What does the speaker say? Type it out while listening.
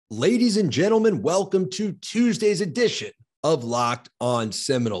Ladies and gentlemen, welcome to Tuesday's edition of Locked on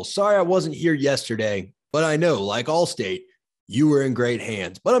Seminoles. Sorry I wasn't here yesterday, but I know, like Allstate, you were in great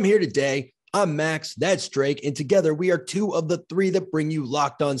hands. But I'm here today. I'm Max, that's Drake, and together we are two of the three that bring you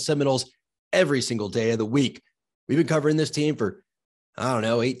Locked on Seminoles every single day of the week. We've been covering this team for,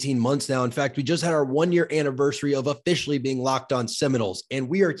 18 months now. In fact, we just had our 1-year anniversary of officially being Locked on Seminoles, and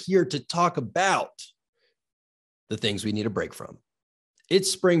we are here to talk about the things we need a break from. It's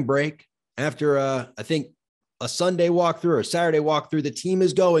spring break. After, I think, a Sunday walkthrough or a Saturday walkthrough, the team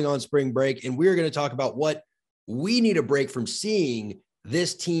is going on spring break, and we're going to talk about what we need a break from seeing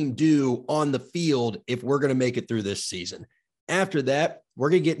this team do on the field if we're going to make it through this season. After that, we're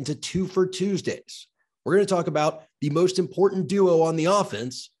going to get into 2 for Tuesdays. We're going to talk about the most important duo on the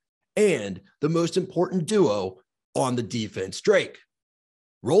offense and the most important duo on the defense. Drake,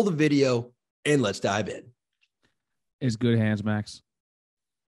 roll the video and let's dive in. It's good hands, Max.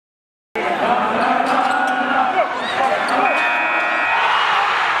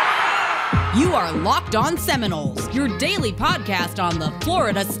 You are Locked on Seminoles, your daily podcast on the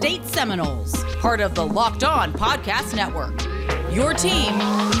Florida State Seminoles, part of the Locked on Podcast Network. Your team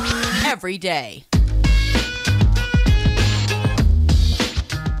every day.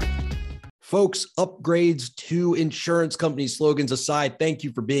 Folks, upgrades to insurance company slogans aside, thank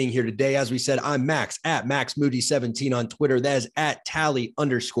you for being here today. As we said, I'm Max at MaxMoody17 on Twitter. That is at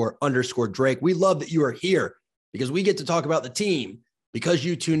Tally__Drake. We love that you are here because we get to talk about the team because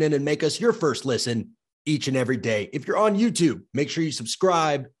you tune in and make us your first listen each and every day. If you're on YouTube, make sure you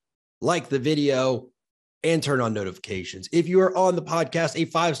subscribe, like the video, and turn on notifications. If you are on the podcast, a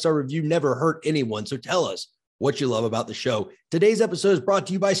 5-star review never hurt anyone. So tell us what you love about the show. Today's episode is brought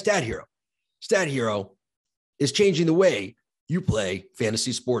to you by Stat Hero. Stat Hero is changing the way you play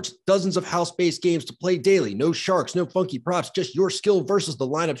fantasy sports. Dozens of house-based games to play daily. No sharks, no funky props, just your skill versus the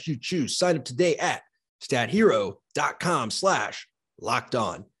lineups you choose. Sign up today at stathero.com/lockedon.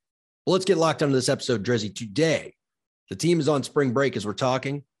 Well, let's get locked onto this episode, Drizzy. Today, the team is on spring break as we're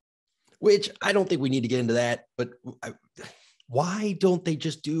talking, which I don't think we need to get into that, but why don't they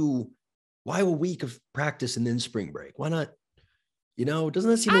just do, why a week of practice and then spring break? Why not? Doesn't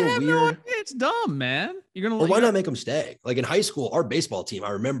that seem a little weird? It's dumb, man. Or why not make them stay? Like in high school, our baseball team,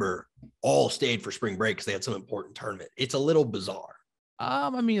 I remember, all stayed for spring break because they had some important tournament. It's a little bizarre. I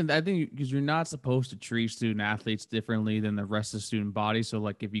think because you're not supposed to treat student athletes differently than the rest of the student body. So,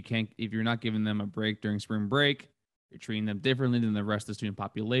 like, if you're not giving them a break during spring break, you're treating them differently than the rest of the student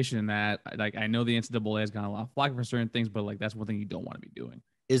population. And that, like, I know the NCAA has gotten a lot of flack for certain things, but like that's one thing you don't want to be doing.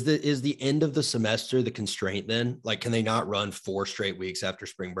 Is the end of the semester the constraint then? Like, can they not run 4 straight weeks after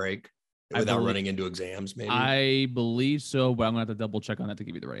spring break without running into exams? Maybe I believe so, but I'm gonna have to double check on that to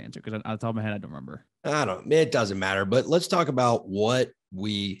give you the right answer because on the top of my head, I don't remember. It doesn't matter. But let's talk about what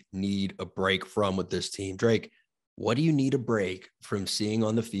we need a break from with this team. Drake, what do you need a break from seeing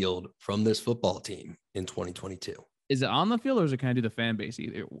on the field from this football team in 2022? Is it on the field or is it kind of do the fan base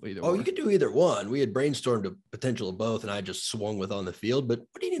either Oh, you could do either one. We had brainstormed a potential of both, and I just swung with on the field. But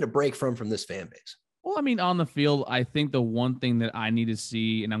what do you need a break from this fan base? Well, on the field, I think the one thing that I need to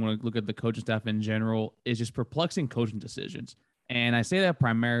see, and I'm going to look at the coaching staff in general, is just perplexing coaching decisions. And I say that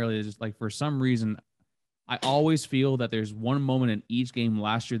primarily is just like for some reason, I always feel that there's one moment in each game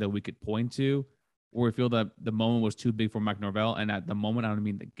last year that we could point to where we feel that the moment was too big for Mike Norvell. And at the moment, I don't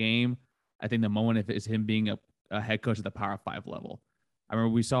mean the game. I think the moment is him being a head coach at the Power 5 level. I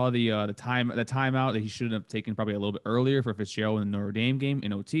remember we saw the timeout that he should have taken probably a little bit earlier for Fitzgerald in the Notre Dame game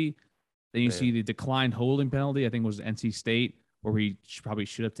in OT. Then you see the declined holding penalty. I think it was NC State where he probably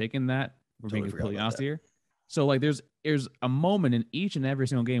should have taken that. We're being completely honest here. So like there's a moment in each and every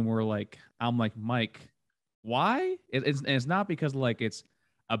single game where like I'm like, Mike, why? It's not because like it's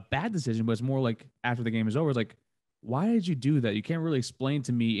a bad decision, but it's more like after the game is over, it's like, why did you do that? You can't really explain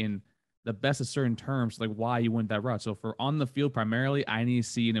to me in the best of certain terms, like why you went that route. So for on the field, primarily, I need to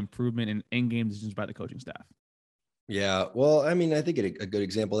see an improvement in in-game decisions by the coaching staff. Yeah. Well, I think a good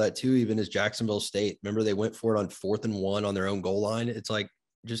example of that too, even is Jacksonville State. Remember they went for it on 4th and 1 on their own goal line. It's like,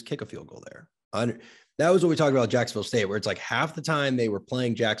 just kick a field goal there. That was what we talked about Jacksonville State, where it's like half the time they were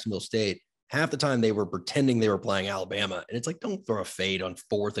playing Jacksonville State, half the time they were pretending they were playing Alabama. And it's like, don't throw a fade on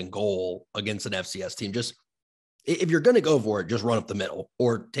 4th and goal against an FCS team. Just, if you're going to go for it, just run up the middle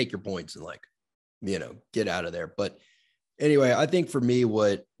or take your points and get out of there. But anyway, I think for me,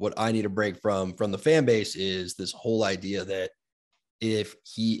 what I need a break from the fan base is this whole idea that if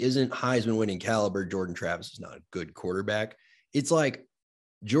he isn't Heisman winning caliber, Jordan Travis is not a good quarterback. It's like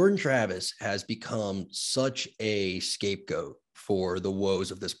Jordan Travis has become such a scapegoat for the woes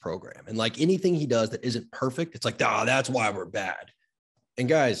of this program. And like anything he does that isn't perfect, it's like, that's why we're bad. And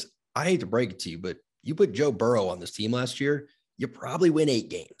guys, I hate to break it to you, but you put Joe Burrow on this team last year, you probably win 8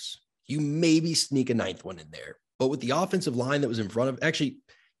 games. You maybe sneak a 9th one in there. But with the offensive line that was in front of, actually,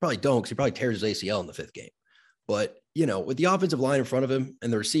 probably don't, because he probably tears his ACL in the 5th game. But, with the offensive line in front of him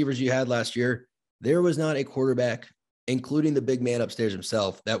and the receivers you had last year, there was not a quarterback, including the big man upstairs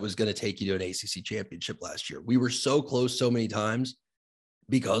himself, that was going to take you to an ACC championship last year. We were so close so many times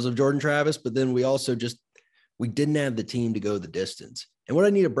because of Jordan Travis, but then we also we didn't have the team to go the distance. And what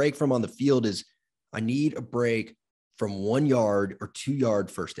I need a break from on the field is I need a break from 1 yard or 2 yard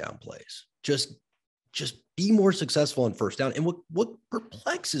first down plays. Just be more successful on first down. And what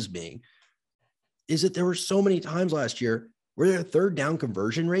perplexes me is that there were so many times last year where their third down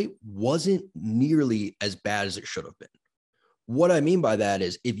conversion rate wasn't nearly as bad as it should have been. What I mean by that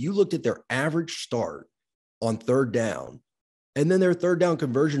is if you looked at their average start on third down and then their third down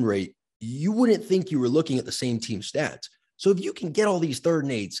conversion rate, you wouldn't think you were looking at the same team stats. So if you can get all these 3rd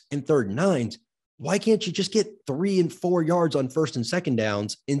and 8s and 3rd and 9s, why can't you just get 3 and 4 yards on first and second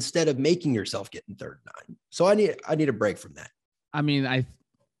downs instead of making yourself get in 3rd and 9? So I need a break from that. I mean, I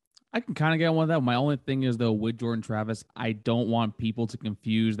can kind of get one of that. My only thing is, though, with Jordan Travis, I don't want people to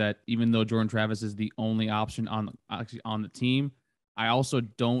confuse that even though Jordan Travis is the only option on the team, I also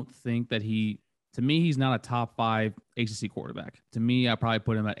don't think that to me, he's not a top 5 ACC quarterback. To me, I probably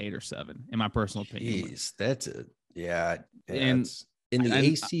put him at 8 or 7 in my personal opinion. Jeez, that's yeah. And in the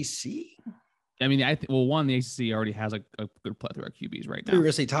ACC. I mean, the ACC already has a good plethora of QBs right now. We were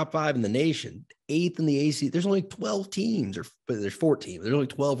going to say top 5 in the nation, 8th in the ACC. There's only 12 teams, but there's 14. There's only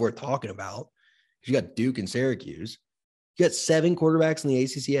 12 we're talking about. You got Duke and Syracuse. You got 7 quarterbacks in the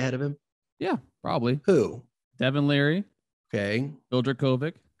ACC ahead of him. Yeah, probably. Who? Devin Leary. Okay. Phil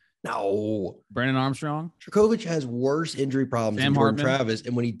Dracovic. No. Brandon Armstrong. Dracovic has worse injury problems than Jordan Travis,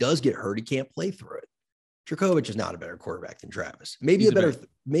 and when he does get hurt, he can't play through it. Dracovic is not a better quarterback than Travis. Maybe a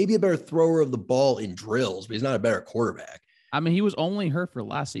better thrower of the ball in drills, but he's not a better quarterback. I mean, he was only hurt for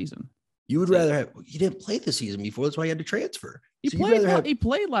last season. You would rather have – he didn't play the season before. That's why he had to transfer. He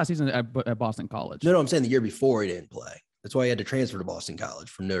played last season at Boston College. No, I'm saying the year before he didn't play. That's why he had to transfer to Boston College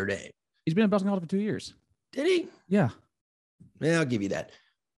from Notre Dame. He's been at Boston College for 2 years. Did he? Yeah. Yeah, I'll give you that.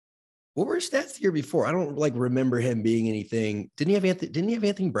 What were his stats the year before? I don't remember him being anything. Didn't he have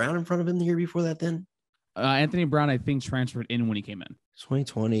Anthony Brown in front of him the year before that then? Anthony Brown, I think, transferred in when he came in.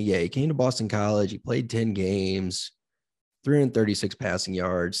 2020, yeah. He came to Boston College. He played 10 games, 336 passing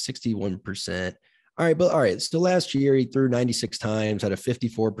yards, 61%. All right. So last year, he threw 96 times, had a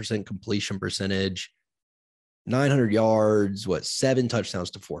 54% completion percentage, 900 yards, 7 touchdowns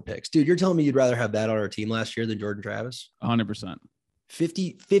to 4 picks. Dude, you're telling me you'd rather have that on our team last year than Jordan Travis? 100%.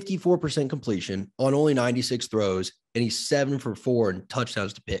 54% completion on only 96 throws, and he's 7 for 4 and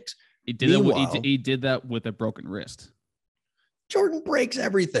touchdowns to picks. He did he did that with a broken wrist. Jordan breaks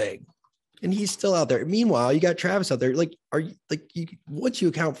everything, and he's still out there. Meanwhile, you got Travis out there. Once you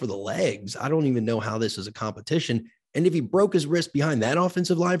account for the legs, I don't even know how this is a competition. And if he broke his wrist behind that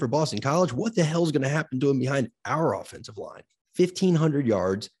offensive line for Boston College, what the hell is going to happen to him behind our offensive line? 1,500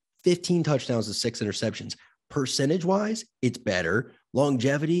 yards, 15 touchdowns to 6 interceptions. Percentage-wise, it's better.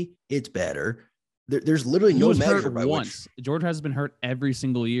 Longevity, it's better. There's literally no measure by once. Jordan has been hurt every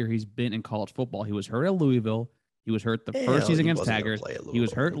single year he's been in college football. He was hurt at Louisville. He was hurt the first season against Taggart. He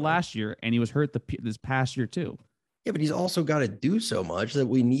was hurt last year, and he was hurt this past year too. Yeah, but he's also got to do so much that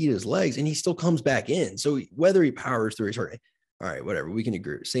we need his legs, and he still comes back in. So whether he powers through his hurt, all right, whatever. We can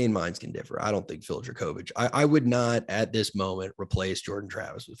agree. Sane minds can differ. I don't think Phil Dracovic. I would not at this moment replace Jordan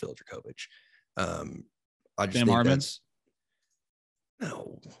Travis with Phil Dracovic. I just Sam think Hartman?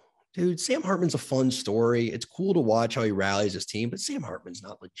 No. Dude, Sam Hartman's a fun story. It's cool to watch how he rallies his team, but Sam Hartman's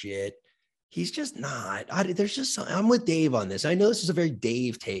not legit. He's just not. I'm with Dave on this. I know this is a very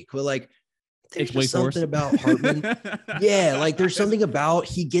Dave take, but there's just something about Hartman. Yeah, there's something about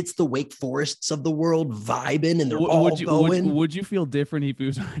he gets the Wake Forests of the world vibing, and they're all going. Would you feel different if he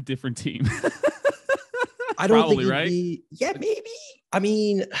was on a different team? I don't Probably, think right? Yeah, maybe. I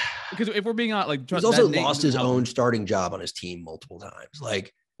mean, because if we're being he's also lost his own starting job on his team multiple times.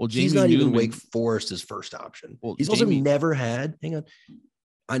 He's not even Wake Forest his first option. He's also never had. Hang on,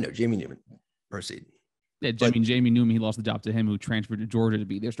 I know Jamie Newman. Proceed. Yeah, Jamie Newman. He lost the job to him, who transferred to Georgia to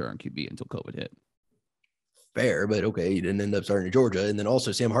be their starting QB until COVID hit. Fair, but okay, he didn't end up starting to Georgia, and then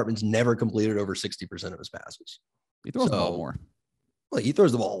also Sam Hartman's never completed over 60% of his passes. He throws the ball more. Well, he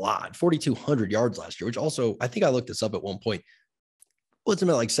throws the ball a lot. 4,200 yards last year, which also I think I looked this up at one point. Puts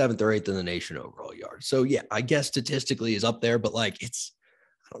him at 7th or 8th in the nation overall yards. So yeah, I guess statistically is up there, but it's.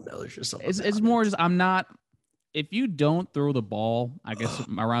 I don't know. There's just something. It's more just I'm not. If you don't throw the ball, I guess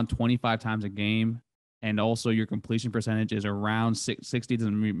around 25 times a game, And also your completion percentage is around 60.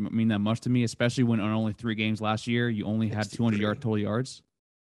 Doesn't mean that much to me, especially when on only 3 games last year, you only had 200 total yards.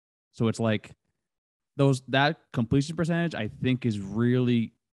 So it's like that completion percentage, I think, is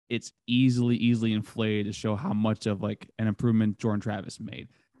really, it's easily inflated to show how much of like an improvement Jordan Travis made.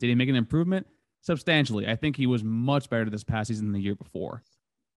 Did he make an improvement? Substantially. I think he was much better this past season than the year before.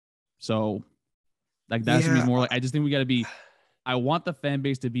 So like that should be more like, I just think we got to be, I want the fan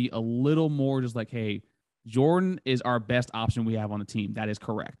base to be a little more just like, hey, Jordan is our best option we have on the team. That is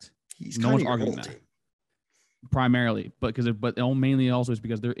correct. He's no one's arguing that. Primarily, but mainly also is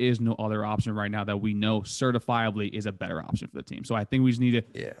because there is no other option right now that we know certifiably is a better option for the team. So I think we just need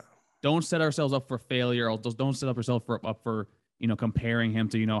to don't set ourselves up for failure, or just don't set up ourselves up for comparing him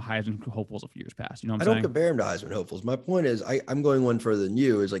to Heisman hopefuls of years past. You know what I'm saying? I don't compare him to Heisman hopefuls. My point is I'm going one further than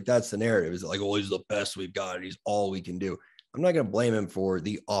you. Is like that's the narrative. Is like, oh, he's the best we've got, and he's all we can do. I'm not going to blame him for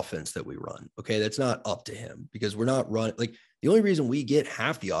the offense that we run. Okay. That's not up to him because we're not running. Like the only reason we get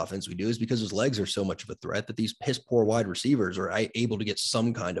half the offense we do is because his legs are so much of a threat that these piss poor wide receivers are able to get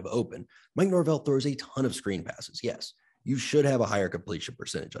some kind of open. Mike Norvell throws a ton of screen passes. Yes. You should have a higher completion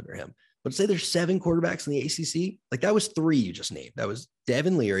percentage under him, but say there's 7 quarterbacks in the ACC. Like that was 3 you just named. That was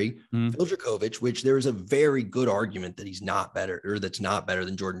Devin Leary, Phil Dracovic, which there is a very good argument that he's not better, or that's not better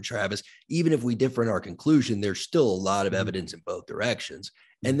than Jordan Travis. Even if we differ in our conclusion, there's still a lot of evidence in both directions.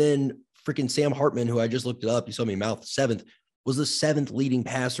 And then freaking Sam Hartman, who I just looked it up, you saw me mouth 7th, was the 7th leading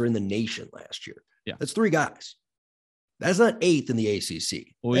passer in the nation last year. Yeah. That's 3 guys. That's not 8th in the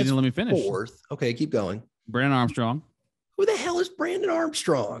ACC. Well, you didn't let me finish. 4th. Okay, keep going. Brandon Armstrong. Who the hell is Brandon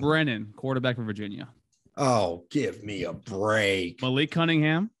Armstrong? Brennan, quarterback for Virginia. Oh, give me a break. Malik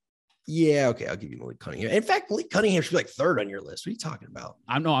Cunningham. Yeah, okay, I'll give you Malik Cunningham. In fact, Malik Cunningham should be like 3rd on your list. What are you talking about?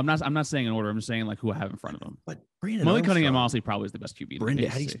 I'm not saying in order. I'm just saying like who I have in front of him. But Brandon Malik Cunningham honestly probably is the best QB.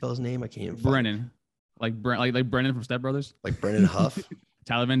 Brendan, how do you spell his name? I can't even. Brennan, like Brennan from Step Brothers. Like Brennan Huff.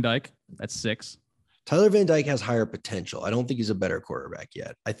 Tyler Van Dyke. That's 6. Tyler Van Dyke has higher potential. I don't think he's a better quarterback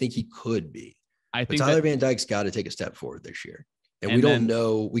yet. I think he could be. But Tyler Van Dyke's got to take a step forward this year. And we don't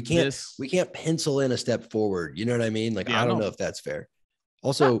know. We can't pencil in a step forward. You know what I mean? Like, I don't know if that's fair.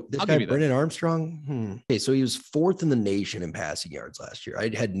 Also, this guy, Brennan Armstrong. Okay, so he was 4th in the nation in passing yards last year.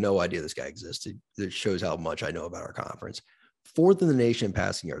 I had no idea this guy existed. That shows how much I know about our conference. 4th in the nation in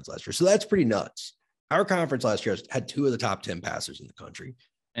passing yards last year. So that's pretty nuts. Our conference last year had 2 of the top 10 passers in the country.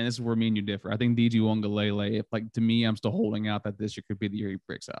 And this is where me and you differ. I think DJ Uiagalelei, if like to me, I'm still holding out that this year could be the year he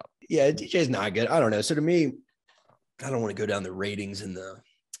breaks out. Yeah, DJ's not good. I don't know. So to me, I don't want to go down the ratings in the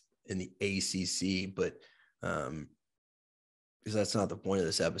ACC, but because that's not the point of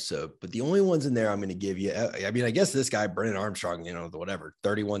this episode. But the only ones in there I'm going to give you, I mean, I guess this guy, Brennan Armstrong, whatever,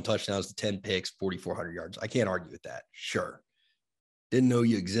 31 touchdowns to 10 picks, 4,400 yards. I can't argue with that. Sure. Didn't know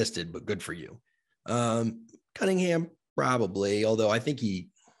you existed, but good for you. Cunningham, probably, although I think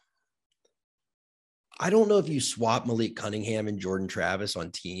I don't know if you swap Malik Cunningham and Jordan Travis on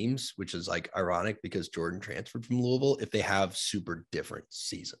teams, which is like ironic because Jordan transferred from Louisville, if they have super different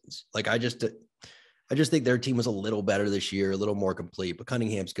seasons. Like I just think their team was a little better this year, a little more complete, but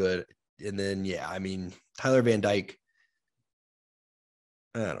Cunningham's good. And then, Tyler Van Dyke,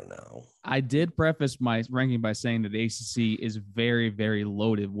 I don't know. I did preface my ranking by saying that the ACC is very, very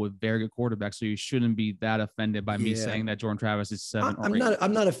loaded with very good quarterbacks, so you shouldn't be that offended by me saying that Jordan Travis is 7 or 8.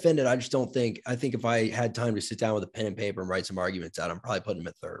 I'm not offended. I just don't think. I think if I had time to sit down with a pen and paper and write some arguments out, I'm probably putting him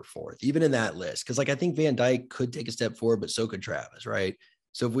at 3rd or 4th, even in that list. Because I think Van Dyke could take a step forward, but so could Travis, right?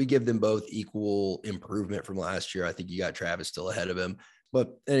 So if we give them both equal improvement from last year, I think you got Travis still ahead of him.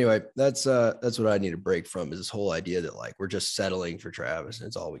 But anyway, that's what I need to break from, is this whole idea that like we're just settling for Travis and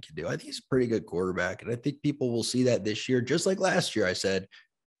it's all we can do. I think he's a pretty good quarterback, and I think people will see that this year. Just like last year, I said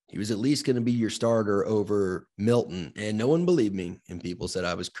he was at least going to be your starter over Milton, and no one believed me, and people said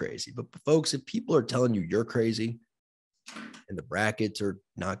I was crazy. But folks, if people are telling you you're crazy and the brackets are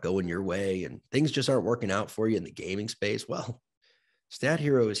not going your way and things just aren't working out for you in the gaming space, well, Stat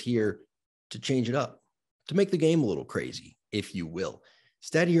Hero is here to change it up, to make the game a little crazy, if you will.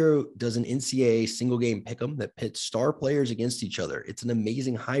 Stat Hero does an NCAA single game pick'em that pits star players against each other. It's an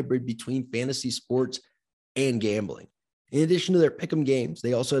amazing hybrid between fantasy sports and gambling. In addition to their pick'em games,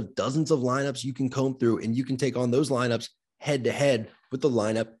 they also have dozens of lineups you can comb through, and you can take on those lineups head to head with the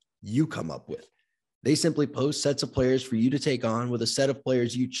lineup you come up with. They simply post sets of players for you to take on with a set of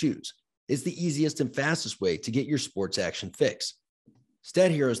players you choose. It's the easiest and fastest way to get your sports action fix.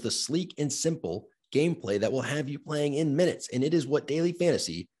 Stat Hero is the sleek and simple gameplay that will have you playing in minutes, and it is what daily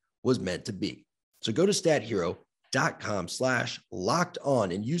fantasy was meant to be. So go to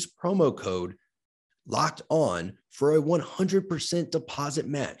stathero.com/lockedon and use promo code Locked On for a 100% deposit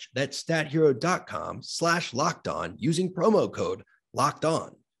match. That's stathero.com/lockedon using promo code locked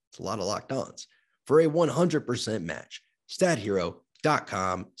on. It's a lot of locked ons for a 100% match.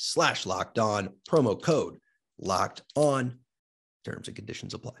 stathero.com/lockedon, promo code locked on. Terms and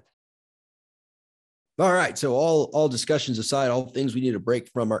conditions apply. All right. So all discussions aside, all things we need to break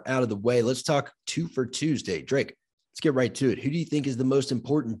from are out of the way. Let's talk 2 for Tuesday. Drake, let's get right to it. Who do you think is the most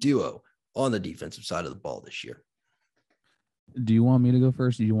important duo on the defensive side of the ball this year? Do you want me to go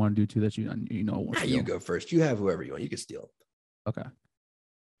first? Or do you want to do two that you know? You go first. You have whoever you want. You can steal. Okay.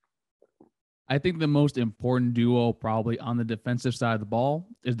 I think the most important duo probably on the defensive side of the ball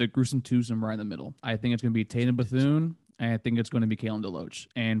is the gruesome twosome right in the middle. I think it's going to be Tatum Bethune, and I think it's going to be Kalen DeLoach.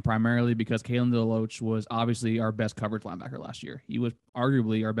 And primarily because Kalen DeLoach was obviously our best coverage linebacker last year. He was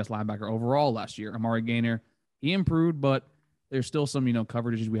arguably our best linebacker overall last year. Amari Gaynor, he improved, but there's still some,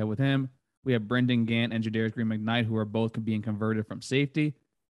 coverage issues we have with him. We have Brendan Gant and Jadarius Green McKnight, who are both being converted from safety.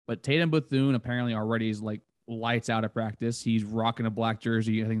 But Tatum Bethune apparently already is like lights out at practice. He's rocking a black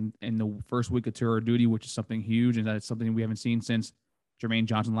jersey, I think, in the first week of tour duty, which is something huge. And that's something we haven't seen since Jermaine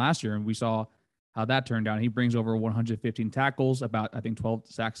Johnson last year. And we saw how that turned out. He brings over 115 tackles, about, I think, 12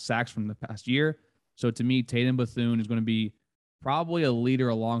 sacks from the past year. So to me, Tatum Bethune is going to be probably a leader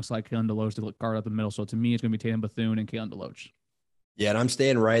alongside Kalen DeLoach to guard up the middle. So to me, it's going to be Tatum Bethune and Kalen DeLoach. Yeah, and I'm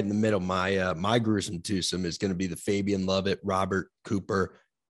staying right in the middle. My gruesome twosome is going to be the Fabian Lovett, Robert Cooper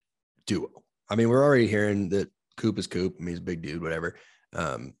duo. I mean, we're already hearing that Coop is Coop. I mean, he's a big dude, whatever.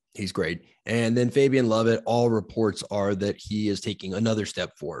 He's great. And then Fabian Lovett, all reports are that he is taking another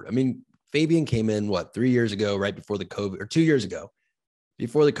step forward. I mean, Fabian came in, 3 years ago, right before the COVID, or 2 years ago,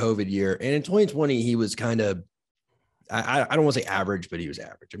 before the COVID year. And in 2020, he was kind of, I don't want to say average, but he was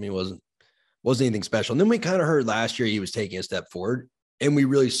average. I mean, it wasn't anything special. And then we kind of heard last year he was taking a step forward, and we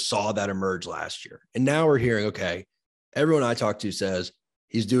really saw that emerge last year. And now we're hearing, okay, everyone I talk to says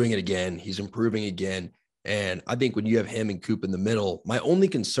he's doing it again. He's improving again. And I think when you have him and Coop in the middle, my only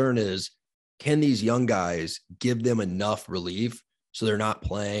concern is, can these young guys give them enough relief so they're not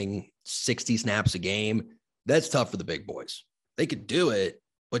playing 60 snaps a game? That's tough for the big boys. They could do it,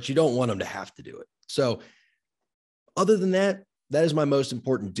 but you don't want them to have to do it. So other than that, that is my most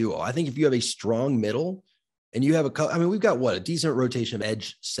important duo. I think if you have a strong middle and you have we've got a decent rotation of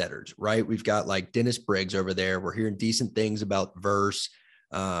edge setters, right? We've got like Dennis Briggs over there. We're hearing decent things about Verse.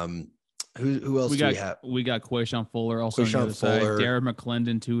 Who else do we have? We got Quayshawn Fuller also on the other side. Darren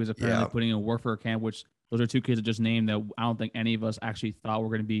McClendon too is apparently putting in work for a camp, which those are two kids that just named that I don't think any of us actually thought were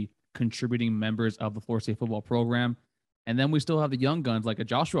going to be contributing members of the Florida State football program. And then we still have the young guns, like a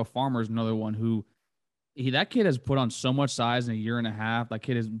Joshua Farmer is another one who that kid has put on so much size in a year and a half. That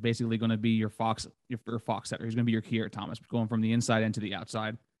kid is basically going to be your fox setter. He's going to be your Kier Thomas, going from the inside into the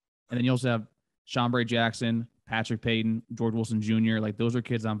outside. And then you also have Chambray Jackson, Patrick Payton, George Wilson Jr. Like those are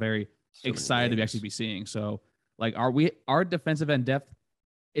kids I'm very excited to actually be seeing. So like our defensive end depth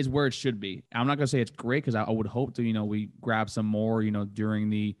is where it should be. I'm not going to say it's great because I would hope to, we grab some more, during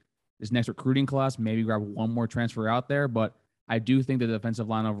this next recruiting class, maybe grab one more transfer out there. But I do think the defensive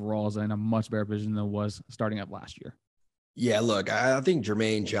line overall is in a much better position than it was starting up last year. Yeah, look, I think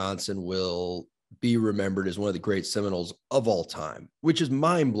Jermaine Johnson will be remembered as one of the great Seminoles of all time, which is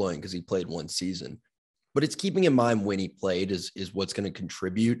mind-blowing because he played one season. But it's keeping in mind when he played is what's going to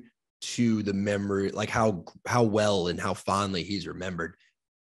contribute to the memory, like how well and how fondly he's remembered.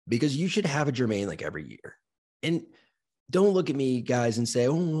 Because you should have a Jermaine like every year. And don't look at me, guys, and say,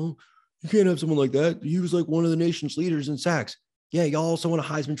 oh, you can't have someone like that. He was like one of the nation's leaders in sacks. Yeah, y'all also want a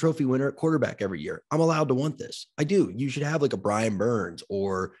Heisman Trophy winner at quarterback every year. I'm allowed to want this. I do. You should have like a Brian Burns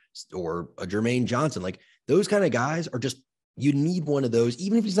or a Jermaine Johnson. Like those kind of guys are just, you need one of those.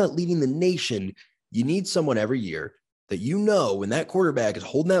 Even if he's not leading the nation, you need someone every year that when that quarterback is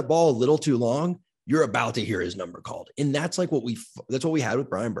holding that ball a little too long, you're about to hear his number called. And that's like that's what we had with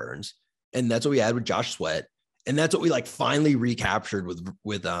Brian Burns. And that's what we had with Josh Sweat. And that's what we like finally recaptured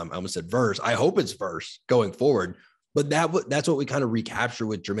with I almost said Verse. I hope it's Verse going forward. But that's what we kind of recaptured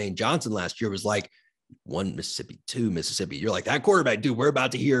with Jermaine Johnson last year was like 1 Mississippi, 2 Mississippi. You're like that quarterback, dude, we're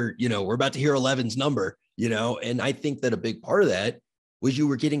about to hear 11's number, and I think that a big part of that was you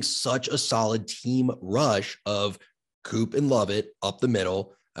were getting such a solid team rush of Coop and Lovett up the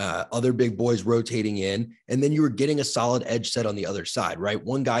middle, other big boys rotating in, and then you were getting a solid edge set on the other side, right?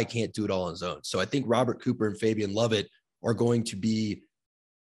 One guy can't do it all on his own. So I think Robert Cooper and Fabian Lovett are going to be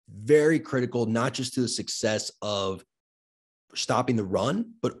very critical, not just to the success of stopping the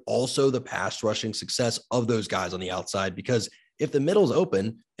run, but also the pass rushing success of those guys on the outside. Because if the middle's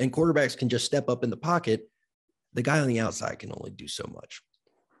open and quarterbacks can just step up in the pocket, the guy on the outside can only do so much.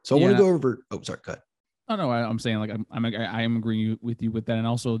 So I want to go over. Oh, sorry, cut. Oh no, I'm saying like I am agreeing with you with that, and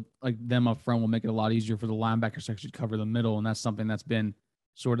also like them up front will make it a lot easier for the linebackers to actually cover the middle, and that's something that's been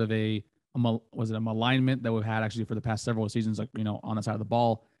sort of a malignment that we've had actually for the past several seasons, like on the side of the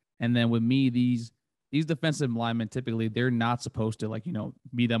ball. And then with me, these defensive linemen typically they're not supposed to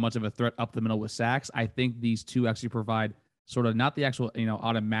be that much of a threat up the middle with sacks. I think these two actually provide sort of not the actual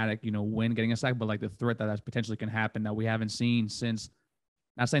automatic win getting a sack, but like the threat that potentially can happen that we haven't seen since,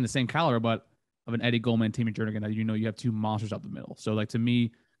 not saying the same caliber, but of an Eddie Goldman and Timmy Jernigan that you have two monsters up the middle. So like to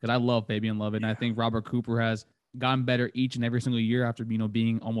me, because I love Fabian Lovett, and I think Robert Cooper has gotten better each and every single year after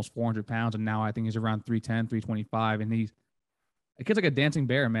being almost 400 pounds, and now I think he's around 310, 325, and a kid's like a dancing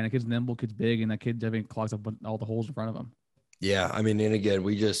bear, man. A kid's nimble, kid's big, and that kid definitely clogs up all the holes in front of him. Yeah, I mean, and again,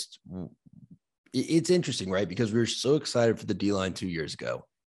 it's interesting, right? Because we were so excited for the D-line 2 years ago,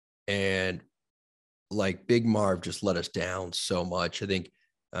 and like Big Marv just let us down so much. I think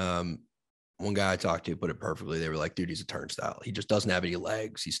one guy I talked to put it perfectly. They were like, dude, he's a turnstile. He just doesn't have any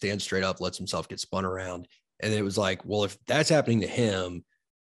legs. He stands straight up, lets himself get spun around. And it was like, well, if that's happening to him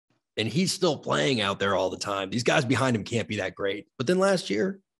and he's still playing out there all the time, these guys behind him can't be that great. But then last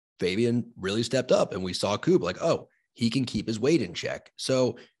year, Fabian really stepped up and we saw Coop like, oh, he can keep his weight in check.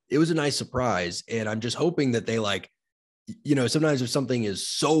 So it was a nice surprise. And I'm just hoping that they sometimes if something is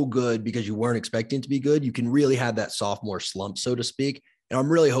so good because you weren't expecting it to be good, you can really have that sophomore slump, so to speak. And I'm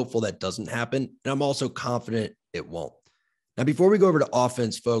really hopeful that doesn't happen. And I'm also confident it won't. Now, before we go over to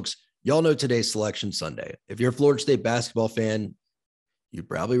offense, folks, y'all know today's Selection Sunday. If you're a Florida State basketball fan, you'd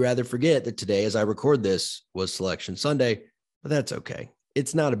probably rather forget that today, as I record this, was Selection Sunday, but that's okay.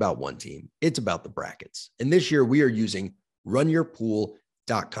 It's not about one team. It's about the brackets. And this year we are using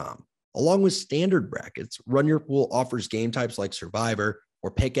runyourpool.com. Along with standard brackets, Run Your Pool offers game types like Survivor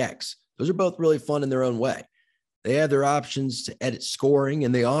or Pick X. Those are both really fun in their own way. They have their options to edit scoring,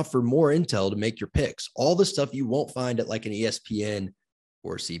 and they offer more intel to make your picks. All the stuff you won't find at like an ESPN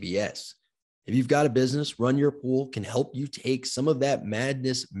or CBS. If you've got a business, Run Your Pool can help you take some of that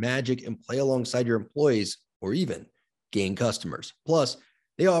madness, magic, and play alongside your employees or even gain customers. Plus,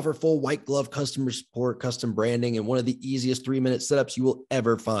 they offer full white glove customer support, custom branding, and one of the easiest 3-minute setups you will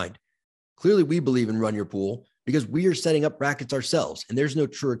ever find. Clearly, we believe in Run Your Pool because we are setting up brackets ourselves, and there's no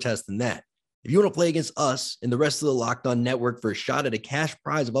truer test than that. If you want to play against us and the rest of the Locked On Network for a shot at a cash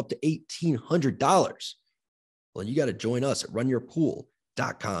prize of up to $1,800, well, you got to join us at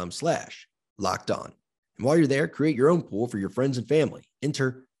runyourpool.com/lockedon. And while you're there, create your own pool for your friends and family.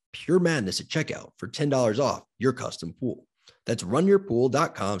 Enter Pure Madness at checkout for $10 off your custom pool. That's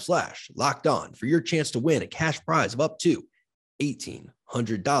runyourpool.com/lockedon for your chance to win a cash prize of up to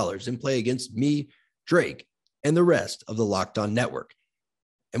 $1,800 and play against me, Drake, and the rest of the Locked On Network.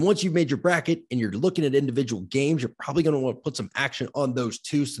 And once you've made your bracket and you're looking at individual games, you're probably going to want to put some action on those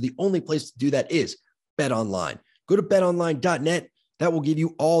too. So the only place to do that is BetOnline. Go to betonline.net. That will give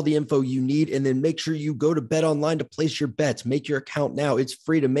you all the info you need. And then make sure you go to BetOnline to place your bets. Make your account now. It's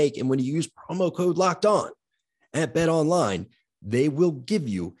free to make. And when you use promo code Locked On at BetOnline, they will give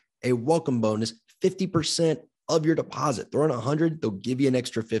you a welcome bonus, 50% of your deposit. Throw in 100, they'll give you an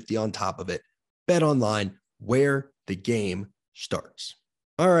extra 50 on top of it. BetOnline, where the game starts.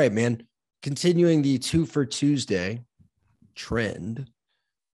 All right, man. Continuing the 2 for Tuesday trend.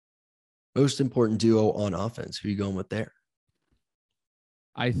 Most important duo on offense. Who are you going with there?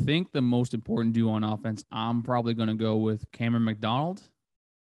 I think the most important duo on offense, I'm probably going to go with Cameron McDonald.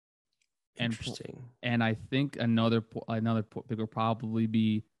 Interesting. And I think another pick will probably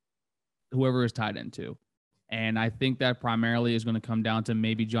be whoever is tight end too. And I think that primarily is going to come down to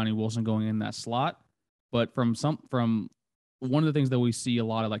maybe Johnny Wilson going in that slot. But from one of the things that we see a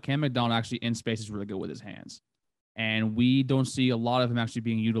lot of, like Cam McDonald actually in space is really good with his hands. And we don't see a lot of him actually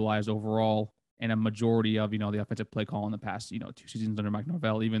being utilized overall in a majority of, the offensive play call in the past, 2 seasons under Mike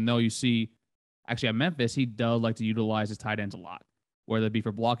Norvell, even though you see actually at Memphis, he does like to utilize his tight ends a lot, whether it be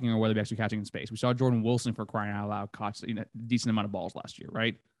for blocking or whether it be actually catching in space. We saw Jordan Wilson, for crying out loud, caught a decent amount of balls last year,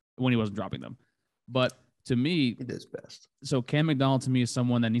 right? When he wasn't dropping them. But to me, it is best. So Cam McDonald to me is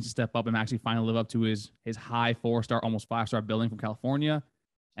someone that needs to step up and actually finally live up to his high 4-star, almost 5-star billing from California.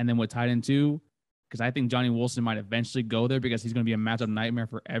 And then with tight end too, because I think Johnny Wilson might eventually go there because he's going to be a matchup nightmare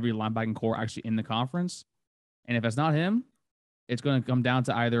for every linebacking core actually in the conference. And if it's not him, it's going to come down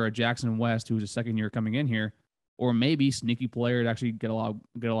to either a Jackson West, who's a second year coming in here, or maybe sneaky player to actually get a lot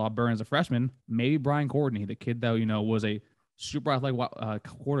of burn as a freshman. Maybe Brian Courtney, the kid that was a super athletic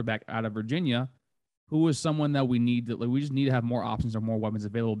quarterback out of Virginia, who is someone that we just need to have more options or more weapons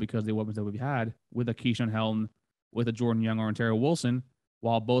available because the weapons that we've had with a Keyshawn Helton, with a Jordan Young or Ontario Wilson,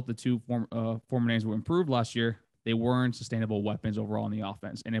 while both the two former names were improved last year, they weren't sustainable weapons overall in the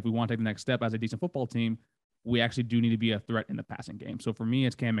offense. And if we want to take the next step as a decent football team, we actually do need to be a threat in the passing game. So for me,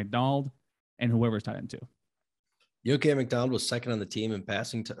 it's Cam McDonald and whoever's tight end 2. You know, Cam McDonald was second on the team in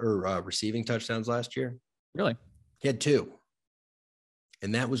receiving touchdowns last year. Really? He had 2.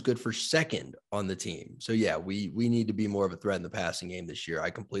 And that was good for second on the team. So yeah, we need to be more of a threat in the passing game this year.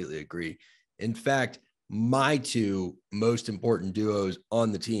 I completely agree. In fact, my 2 most important duos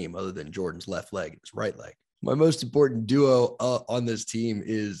on the team, other than Jordan's left leg and his right leg, my most important duo on this team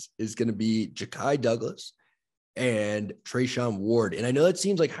is going to be Ja'Kai Douglas and Treshaun Ward. And I know that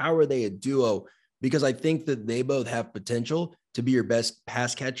seems like, how are they a duo? Because I think that they both have potential to be your best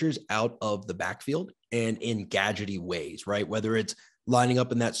pass catchers out of the backfield and in gadgety ways, right? Whether it's lining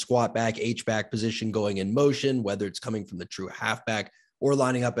up in that squat back, H-back position, going in motion, whether it's coming from the true halfback or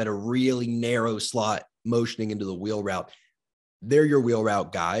lining up at a really narrow slot, motioning into the wheel route. They're your wheel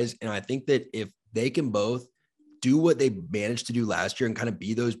route guys. And I think that if they can both do what they managed to do last year and kind of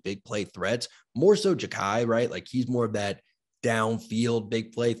be those big play threats, more so Ja'Kai, right? Like he's more of that downfield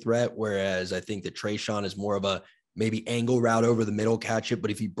big play threat, whereas I think that Treshaun is more of a maybe angle route over the middle, catch it,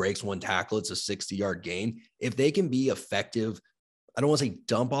 but if he breaks one tackle, it's a 60-yard gain. If they can be effective, I don't want to say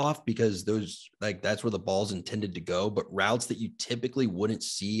dump off because those, like, that's where the ball's intended to go, but routes that you typically wouldn't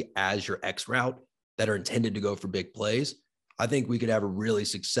see as your X route that are intended to go for big plays, I think we could have a really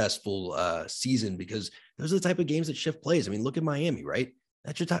successful season because those are the type of games that shift plays. I mean, look at Miami, right?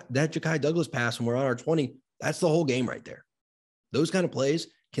 That Ja'Kai Douglas pass when we're on our 20, that's the whole game right there. Those kind of plays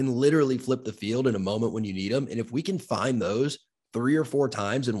can literally flip the field in a moment when you need them. And if we can find those 3 or 4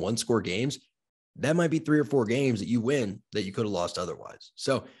 times in 1-score games, that might be 3 or 4 games that you win that you could have lost otherwise.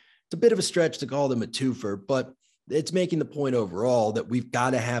 So it's a bit of a stretch to call them a twofer, but it's making the point overall that we've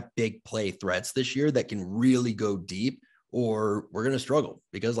got to have big play threats this year that can really go deep, or we're going to struggle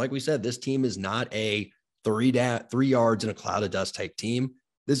because, like we said, this team is not a 3 yards in a cloud of dust type team.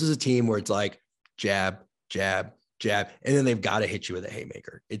 This is a team where it's like jab, jab, jab, and then they've got to hit you with a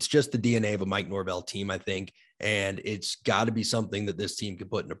haymaker. It's just the DNA of a Mike Norvell team, I think, and it's got to be something that this team can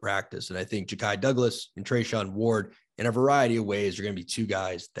put into practice. And I think Ja'Kai Douglas and Treshaun Ward, in a variety of ways, are going to be 2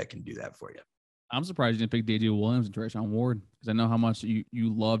 guys that can do that for you. I'm surprised you didn't pick DJ Williams and Treshaun Ward because I know how much you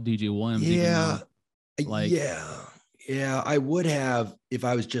love DJ Williams. Yeah, yeah, I would have if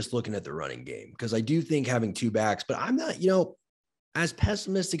I was just looking at the running game because I do think having 2 backs, but I'm not, as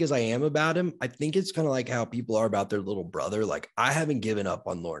pessimistic as I am about him, I think it's kind of like how people are about their little brother. Like, I haven't given up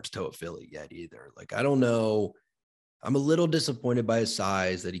on Lawrence Toafili yet either. Like, I don't know. I'm a little disappointed by his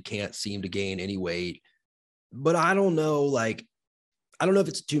size that he can't seem to gain any weight, but I don't know. Like, I don't know if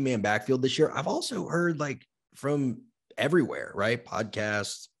it's a 2-man backfield this year. I've also heard like from everywhere, right?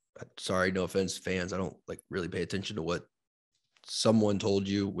 Podcasts. Sorry, no offense, fans. I don't like really pay attention to what someone told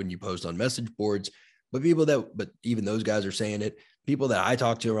you when you post on message boards, but even those guys are saying it. People that I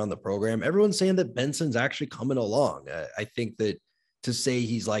talk to around the program, everyone's saying that Benson's actually coming along. I think that to say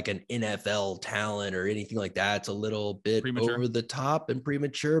he's like an NFL talent or anything like that, it's a little bit premature, over the top and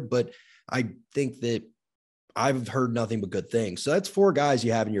premature, but I think that I've heard nothing but good things. So that's 4 guys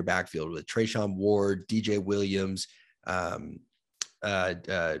you have in your backfield with Treshaun Ward, DJ Williams, Lawrence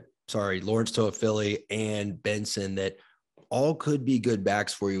Toafili, and Benson that all could be good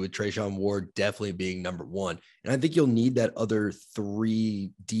backs for you, with Treshaun Ward definitely being number 1. And I think you'll need that other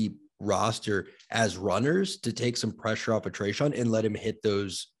 3 deep roster as runners to take some pressure off of Treshaun and let him hit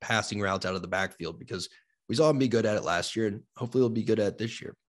those passing routes out of the backfield because we saw him be good at it last year and hopefully he'll be good at it this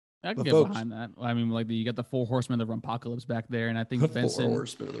year. I can get behind that. I mean, like you got the 4 horsemen of the run-pocalypse back there, and I think Benson. 4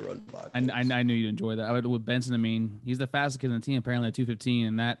 horsemen of the run-pocalypse. I knew you'd enjoy that. With Benson, I mean, he's the fastest kid in the team, apparently at 215,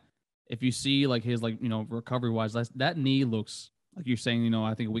 and that if you see like his recovery-wise, that knee looks like you're saying.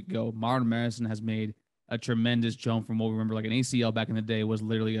 I think a week ago, Marlon Madison has made a tremendous jump from what we remember. Like an ACL back in the day was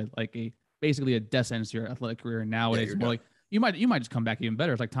literally basically a death sentence to your athletic career. And nowadays, more like you might just come back even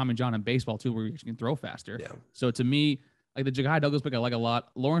better. It's like Tommy John in baseball too, where you can throw faster. Yeah. So to me, like the Ja'Kai Douglas pick, I like a lot.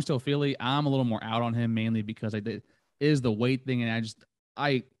 Lawrence Toafili, I'm a little more out on him mainly because it is the weight thing, and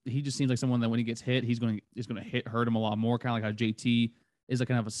he just seems like someone that when he gets hit, he's going to hurt him a lot more. Kind of like how JT is like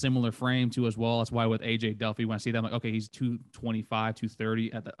kind of a similar frame too as well. That's why with AJ Duffy, when I see that, I'm like, okay, he's 225,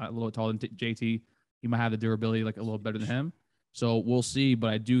 230 a little taller than JT. He might have the durability like a little better than him. So we'll see.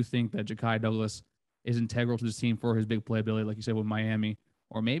 But I do think that Ja'Kai Douglas is integral to this team for his big playability, like you said with Miami.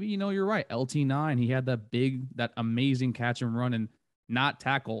 Or maybe, you're right. LT9, he had that amazing catch and run and not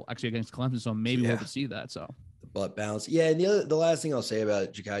tackle actually against Clemson. So maybe we'll see that. So the butt bounce. Yeah. And the last thing I'll say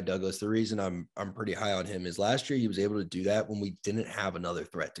about Ja'Kai Douglas, the reason I'm pretty high on him is last year he was able to do that when we didn't have another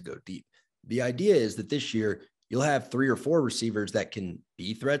threat to go deep. The idea is that this year you'll have 3 or 4 receivers that can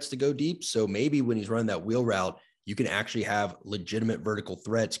be threats to go deep. So maybe when he's running that wheel route, you can actually have legitimate vertical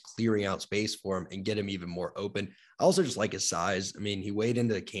threats clearing out space for him and get him even more open. I also just like his size. I mean, he weighed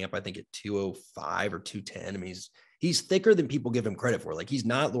into the camp, I think at 205 or 210. I mean, he's thicker than people give him credit for. Like, he's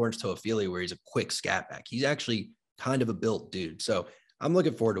not Lawrence Toafili where he's a quick scat back. He's actually kind of a built dude. So I'm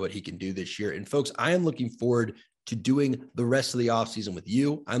looking forward to what he can do this year. And folks, I am looking forward to doing the rest of the offseason with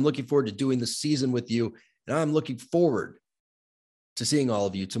you. I'm looking forward to doing the season with you. And I'm looking forward to seeing all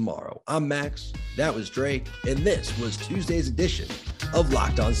of you tomorrow. I'm Max, that was Drake, and this was Tuesday's edition of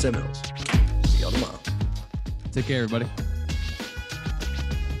Locked On Seminoles. See y'all tomorrow. Take care, everybody.